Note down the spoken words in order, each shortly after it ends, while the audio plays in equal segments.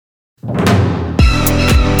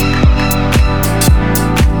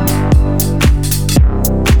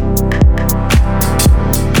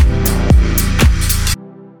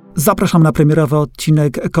Zapraszam na premierowy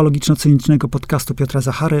odcinek ekologiczno-cynicznego podcastu Piotra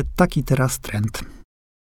Zachary, Taki, teraz, trend.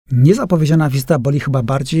 Niezapowiedziana wizyta boli chyba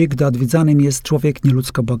bardziej, gdy odwiedzanym jest człowiek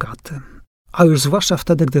nieludzko bogaty. A już zwłaszcza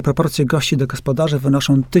wtedy, gdy proporcje gości do gospodarzy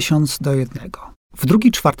wynoszą 1000:1. W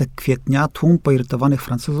drugi czwartek kwietnia tłum poirytowanych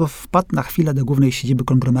Francuzów wpadł na chwilę do głównej siedziby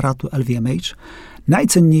konglomeratu LVMH,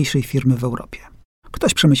 najcenniejszej firmy w Europie.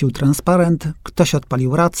 Ktoś przemycił transparent, ktoś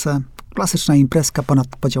odpalił racę, klasyczna imprezka ponad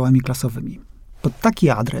podziałami klasowymi. Pod taki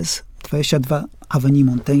adres, 22 Avenue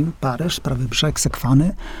Montaigne, Paryż, prawy brzeg,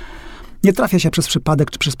 Sekwany, nie trafia się przez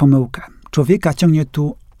przypadek czy przez pomyłkę. Człowieka ciągnie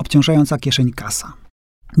tu obciążająca kieszeń kasa.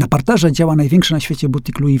 Na parterze działa największy na świecie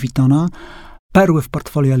butik Louis Vuittona, perły w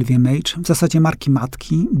portfolio LVMH, w zasadzie marki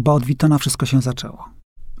matki, bo od Vuittona wszystko się zaczęło.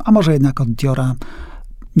 A może jednak od Diora,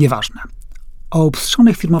 nieważne. O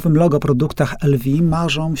upstrzonych firmowym logo produktach LV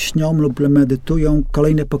marzą, śnią lub medytują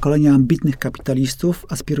kolejne pokolenia ambitnych kapitalistów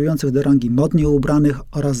aspirujących do rangi modnie ubranych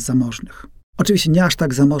oraz zamożnych. Oczywiście nie aż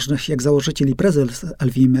tak zamożnych jak założyciel i prezes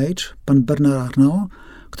LVMH, pan Bernard Arnault,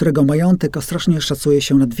 którego majątek ostrożnie szacuje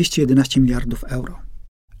się na 211 miliardów euro.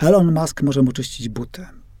 Elon Musk może mu czyścić buty.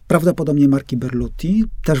 Prawdopodobnie marki Berluti,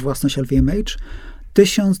 też własność LVMH,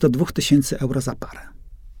 1000 do 2000 euro za parę.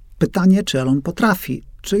 Pytanie, czy Elon potrafi,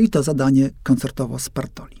 czy i to zadanie koncertowo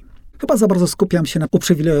spartoli. Chyba za bardzo skupiam się na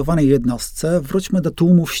uprzywilejowanej jednostce, wróćmy do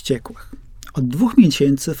tłumu wściekłych. Od 2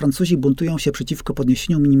 miesięcy Francuzi buntują się przeciwko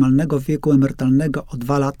podniesieniu minimalnego wieku emerytalnego o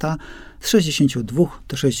 2 lata z 62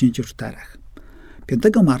 do 64. 5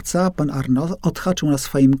 marca pan Arnault odhaczył na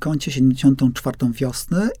swoim koncie 74.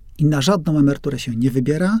 wiosnę i na żadną emeryturę się nie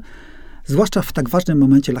wybiera, zwłaszcza w tak ważnym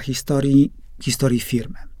momencie dla historii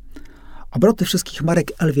firmy. Obroty wszystkich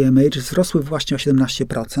marek LVMH wzrosły właśnie o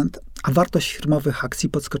 17%, a wartość firmowych akcji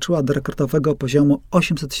podskoczyła do rekordowego poziomu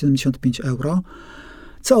 875 euro,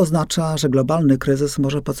 co oznacza, że globalny kryzys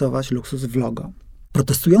może pocałować luksus w logo.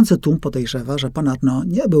 Protestujący tłum podejrzewa, że pan Arnault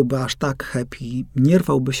nie byłby aż tak happy, nie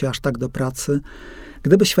rwałby się aż tak do pracy,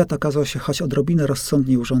 gdyby świat okazał się choć odrobinę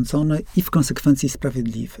rozsądnie urządzony i w konsekwencji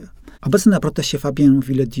sprawiedliwy. Obecny na proteście Fabien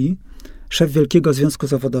Villedi, szef Wielkiego Związku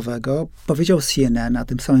Zawodowego, powiedział CNN, a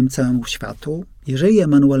tym samym całemu światu: jeżeli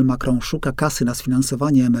Emmanuel Macron szuka kasy na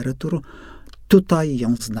sfinansowanie emerytur, tutaj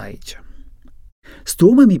ją znajdzie. Z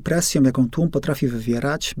tłumem i presją, jaką tłum potrafi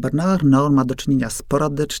wywierać, Bernard Arnault ma do czynienia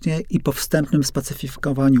sporadycznie i po wstępnym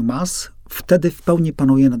spacyfikowaniu mas, wtedy w pełni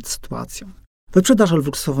panuje nad sytuacją. Wyprzedaż w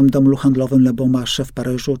luksusowym domu handlowym Le Bon Marché w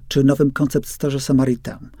Paryżu czy nowym koncept storze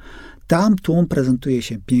Samaritain. Tam tłum prezentuje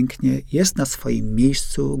się pięknie, jest na swoim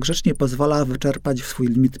miejscu, grzecznie pozwala wyczerpać swój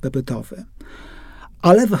limit popytowy.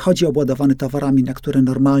 Ale wychodzi obładowany towarami, na które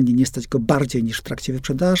normalnie nie stać go bardziej niż w trakcie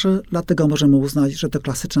wyprzedaży, dlatego możemy uznać, że to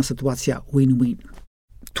klasyczna sytuacja win-win.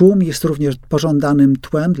 Tłum jest również pożądanym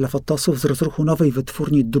tłem dla fotosów z rozruchu nowej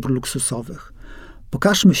wytwórni dóbr luksusowych.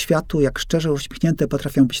 Pokażmy światu, jak szczerze uśmiechnięte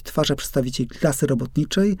potrafią być twarze przedstawicieli klasy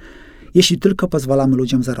robotniczej, jeśli tylko pozwalamy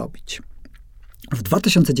ludziom zarobić. W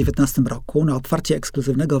 2019 roku na otwarcie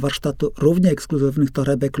ekskluzywnego warsztatu równie ekskluzywnych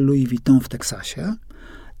torebek Louis Vuitton w Teksasie,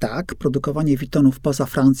 tak, produkowanie Vuittonów poza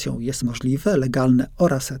Francją jest możliwe, legalne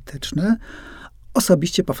oraz etyczne,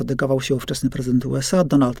 osobiście pofatygował się ówczesny prezydent USA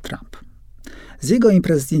Donald Trump. Z jego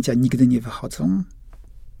imprez zdjęcia nigdy nie wychodzą.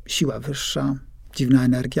 Siła wyższa, dziwna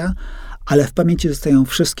energia, ale w pamięci zostają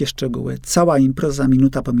wszystkie szczegóły, cała impreza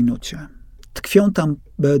minuta po minucie. Tkwią tam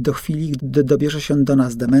do chwili, gdy dobierze się do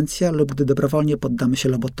nas demencja lub gdy dobrowolnie poddamy się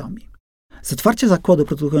lobotomii. Z otwarcia zakładu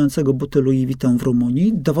produkującego buty Louis Vuitton w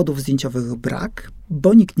Rumunii dowodów zdjęciowych brak,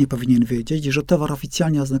 bo nikt nie powinien wiedzieć, że towar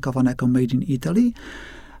oficjalnie oznakowany jako Made in Italy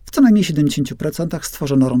w co najmniej 70%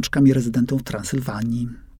 stworzono rączkami rezydentów Transylwanii.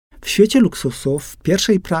 W świecie luksusu, w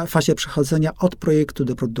pierwszej fazie przechodzenia od projektu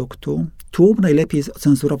do produktu, tłum najlepiej jest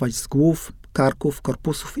ocenzurować z głów, karków,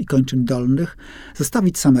 korpusów i kończyn dolnych,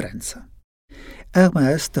 zostawić same ręce.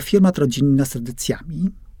 Hermès to firma rodzinna z tradycjami.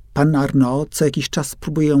 Pan Arnault co jakiś czas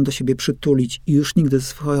próbuje ją do siebie przytulić i już nigdy ze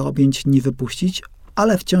swoich objęć nie wypuścić,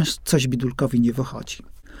 ale wciąż coś bidulkowi nie wychodzi.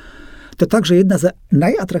 To także jedna z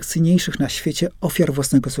najatrakcyjniejszych na świecie ofiar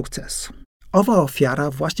własnego sukcesu. Owa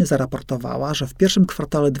ofiara właśnie zaraportowała, że w pierwszym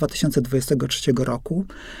kwartale 2023 roku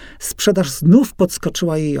sprzedaż znów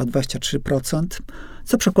podskoczyła jej o 23%,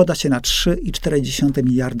 co przekłada się na 3,4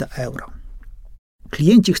 miliarda euro.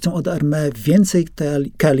 Klienci chcą od Hermès więcej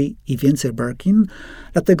Kelly i więcej Birkin,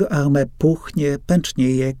 dlatego Hermès puchnie,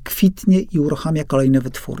 pęcznieje, kwitnie i uruchamia kolejne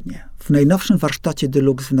wytwórnie. W najnowszym warsztacie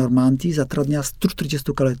Deluxe w Normandii zatrudnia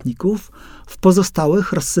 140 kaletników, w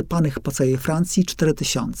pozostałych rozsypanych po całej Francji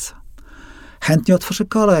 4000. Chętnie otworzy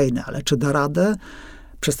kolejne, ale czy da radę?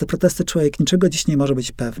 Przez te protesty człowiek niczego dziś nie może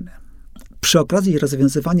być pewny. Przy okazji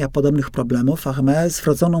rozwiązywania podobnych problemów Hermès z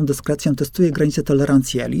wrodzoną dyskrecją testuje granice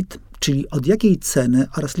tolerancji elit, czyli od jakiej ceny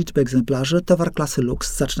oraz liczby egzemplarzy towar klasy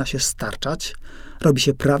luks zaczyna się starczać, robi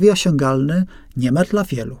się prawie osiągalny niemal dla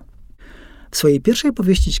wielu. W swojej pierwszej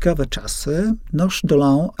powieści Ciekawe czasy Noche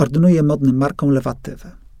Dolan ordynuje modnym markom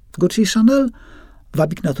lewatywę. Gucci i Chanel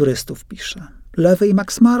wabik na turystów, pisze. Lewy i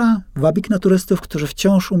Max Mara wabik na turystów, którzy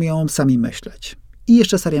wciąż umieją sami myśleć. I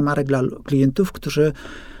jeszcze seria marek dla klientów, którzy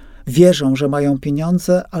wierzą, że mają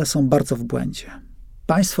pieniądze, ale są bardzo w błędzie.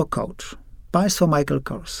 Państwo Coach, państwo Michael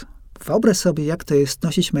Kors. Wyobraź sobie, jak to jest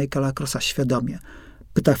nosić Michaela Korsa świadomie.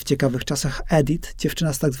 Pyta w Ciekawych czasach Edith,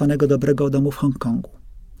 dziewczyna z tak zwanego dobrego domu w Hongkongu.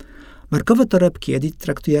 Markowe torebki Edith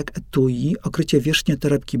traktuje jak etui, okrycie wierzchnie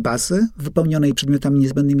torebki bazy, wypełnionej przedmiotami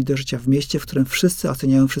niezbędnymi do życia w mieście, w którym wszyscy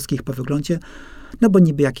oceniają wszystkich po wyglądzie, no bo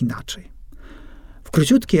niby jak inaczej. W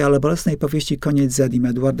króciutkiej, ale bolesnej powieści Koniec Zedim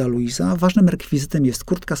Edwarda Louisa ważnym rekwizytem jest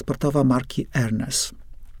kurtka sportowa marki Ernest.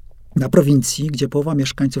 Na prowincji, gdzie połowa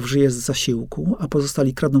mieszkańców żyje z zasiłku, a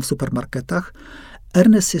pozostali kradną w supermarketach,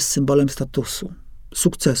 Ernest jest symbolem statusu,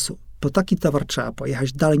 sukcesu. Po taki towar trzeba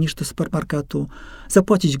pojechać dalej niż do supermarketu,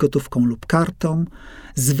 zapłacić gotówką lub kartą,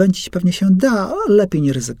 zwędzić pewnie się da, ale lepiej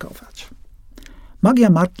nie ryzykować. Magia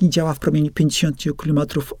marki działa w promieniu 50 km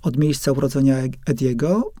od miejsca urodzenia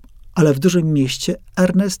Ediego, ale w dużym mieście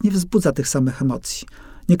Ernest nie wzbudza tych samych emocji.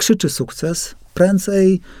 Nie krzyczy sukces,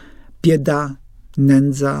 prędzej bieda,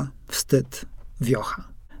 nędza, wstyd, wiocha.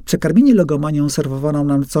 Przekarmieni logomanią serwowaną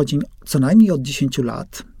nam co dzień co najmniej od 10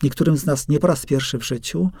 lat, niektórym z nas nie po raz pierwszy w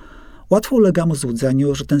życiu, łatwo ulegamy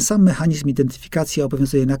złudzeniu, że ten sam mechanizm identyfikacji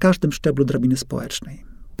obowiązuje na każdym szczeblu drabiny społecznej.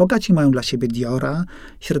 Bogaci mają dla siebie Diora,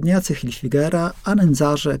 średniacy Hilfigera, a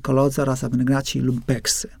nędzarze, ekolodzy oraz abnegaci lub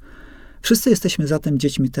Beksy. Wszyscy jesteśmy zatem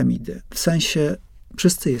dziećmi Temidy. W sensie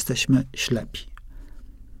wszyscy jesteśmy ślepi.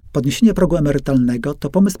 Podniesienie progu emerytalnego to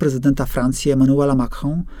pomysł prezydenta Francji Emmanuela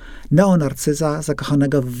Macron, neonarcyza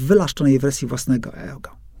zakochanego w wylaszczonej wersji własnego ego.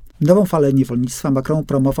 Nową falę niewolnictwa Macron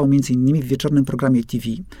promował m.in. w wieczornym programie TV,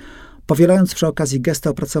 powielając przy okazji gesty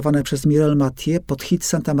opracowane przez Mireille Mathieu pod hit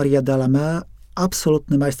Santa Maria de la Mer,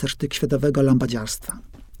 absolutny majstersztyk światowego lambadziarstwa.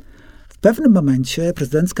 W pewnym momencie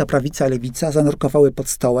prezydencka prawica i lewica zanurkowały pod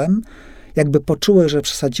stołem, jakby poczuły, że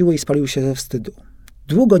przesadziły i spaliły się ze wstydu.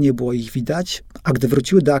 Długo nie było ich widać, a gdy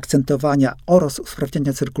wróciły do akcentowania oraz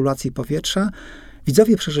usprawniania cyrkulacji powietrza,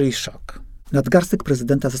 widzowie przeżyli szok. Nadgarstek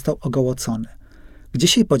prezydenta został ogołocony. Gdzie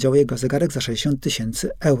się podział jego zegarek za 60 000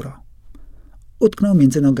 euro? Utknął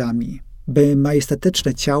między nogami, by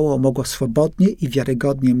majestatyczne ciało mogło swobodnie i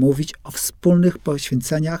wiarygodnie mówić o wspólnych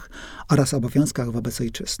poświęceniach oraz obowiązkach wobec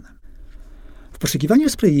ojczyzny. W poszukiwaniu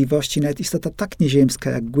sprawiedliwości nawet istota tak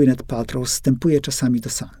nieziemska jak Gwyneth Paltrow wstępuje czasami do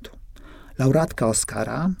sądu. Laureatka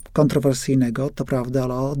Oscara, kontrowersyjnego, to prawda,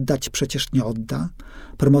 ale oddać przecież nie odda,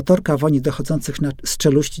 promotorka woni dochodzących z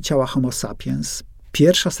czeluści ciała homo sapiens,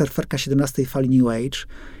 pierwsza surferka 17 fali New Age,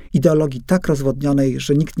 ideologii tak rozwodnionej,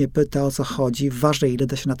 że nikt nie pyta, o co chodzi, ważne, ile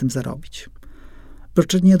da się na tym zarobić.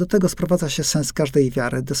 Przyczynie do tego sprowadza się sens każdej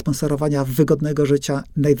wiary do sponsorowania wygodnego życia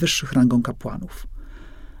najwyższych rangą kapłanów.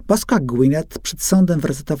 Boska Gwyneth przed sądem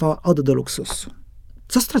wyrecytowała odę do luksusu.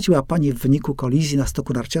 Co straciła pani w wyniku kolizji na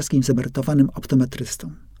stoku narciarskim z emerytowanym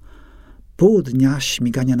optometrystą? Pół dnia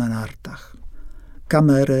śmigania na nartach.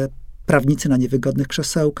 Kamery, prawnicy na niewygodnych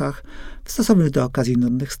krzesełkach, w stosownych do okazji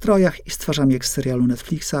nudnych strojach i z twarzami jak z serialu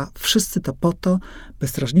Netflixa. Wszyscy to po to, by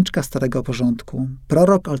strażniczka starego porządku,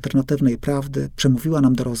 prorok alternatywnej prawdy, przemówiła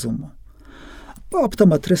nam do rozumu. Bo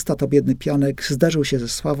optometrysta to biedny pionek, zderzył się ze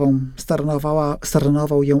sławą,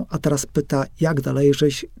 staranował ją, a teraz pyta, jak dalej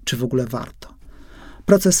żyć, czy w ogóle warto.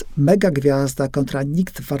 Proces mega gwiazda kontra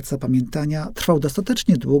nikt wart zapamiętania trwał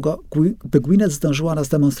dostatecznie długo, by Gwyneth zdążyła nas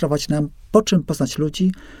demonstrować nam, po czym poznać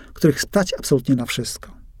ludzi, których stać absolutnie na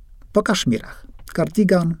wszystko. Po kaszmirach.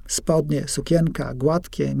 Kardigan, spodnie, sukienka,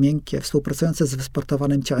 gładkie, miękkie, współpracujące z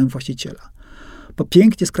wysportowanym ciałem właściciela. Po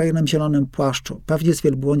pięknie skrojonym zielonym płaszczu, pewnie z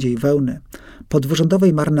wielbłądziej wełny, po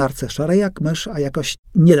dwurzędowej marynarce, szarej jak mysz, a jakoś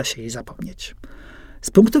nie da się jej zapomnieć.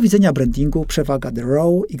 Z punktu widzenia brandingu przewaga The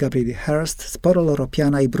Row i Gabrieli Hearst, sporo Loro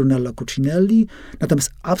Piana i Brunello Cucinelli,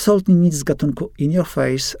 natomiast absolutnie nic z gatunku In Your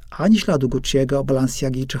Face, ani śladu Gucci'ego,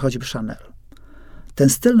 Balenciagi czy choćby Chanel. Ten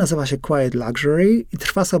styl nazywa się Quiet Luxury i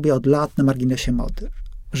trwa sobie od lat na marginesie mody.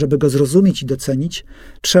 Żeby go zrozumieć i docenić,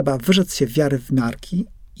 trzeba wyrzec się wiary w marki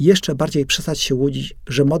i jeszcze bardziej przestać się łudzić,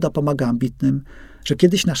 że moda pomaga ambitnym, że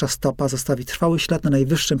kiedyś nasza stopa zostawi trwały ślad na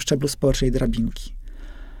najwyższym szczeblu społecznej drabinki.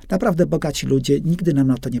 Naprawdę bogaci ludzie nigdy nam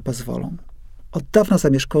na to nie pozwolą. Od dawna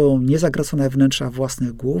zamieszkują niezagracone wnętrza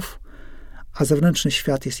własnych głów, a zewnętrzny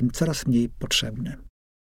świat jest im coraz mniej potrzebny.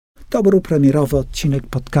 To był premierowy odcinek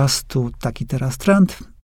podcastu Taki teraz trend.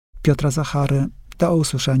 Piotra Zachary. Do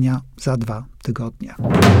usłyszenia za 2 tygodnie.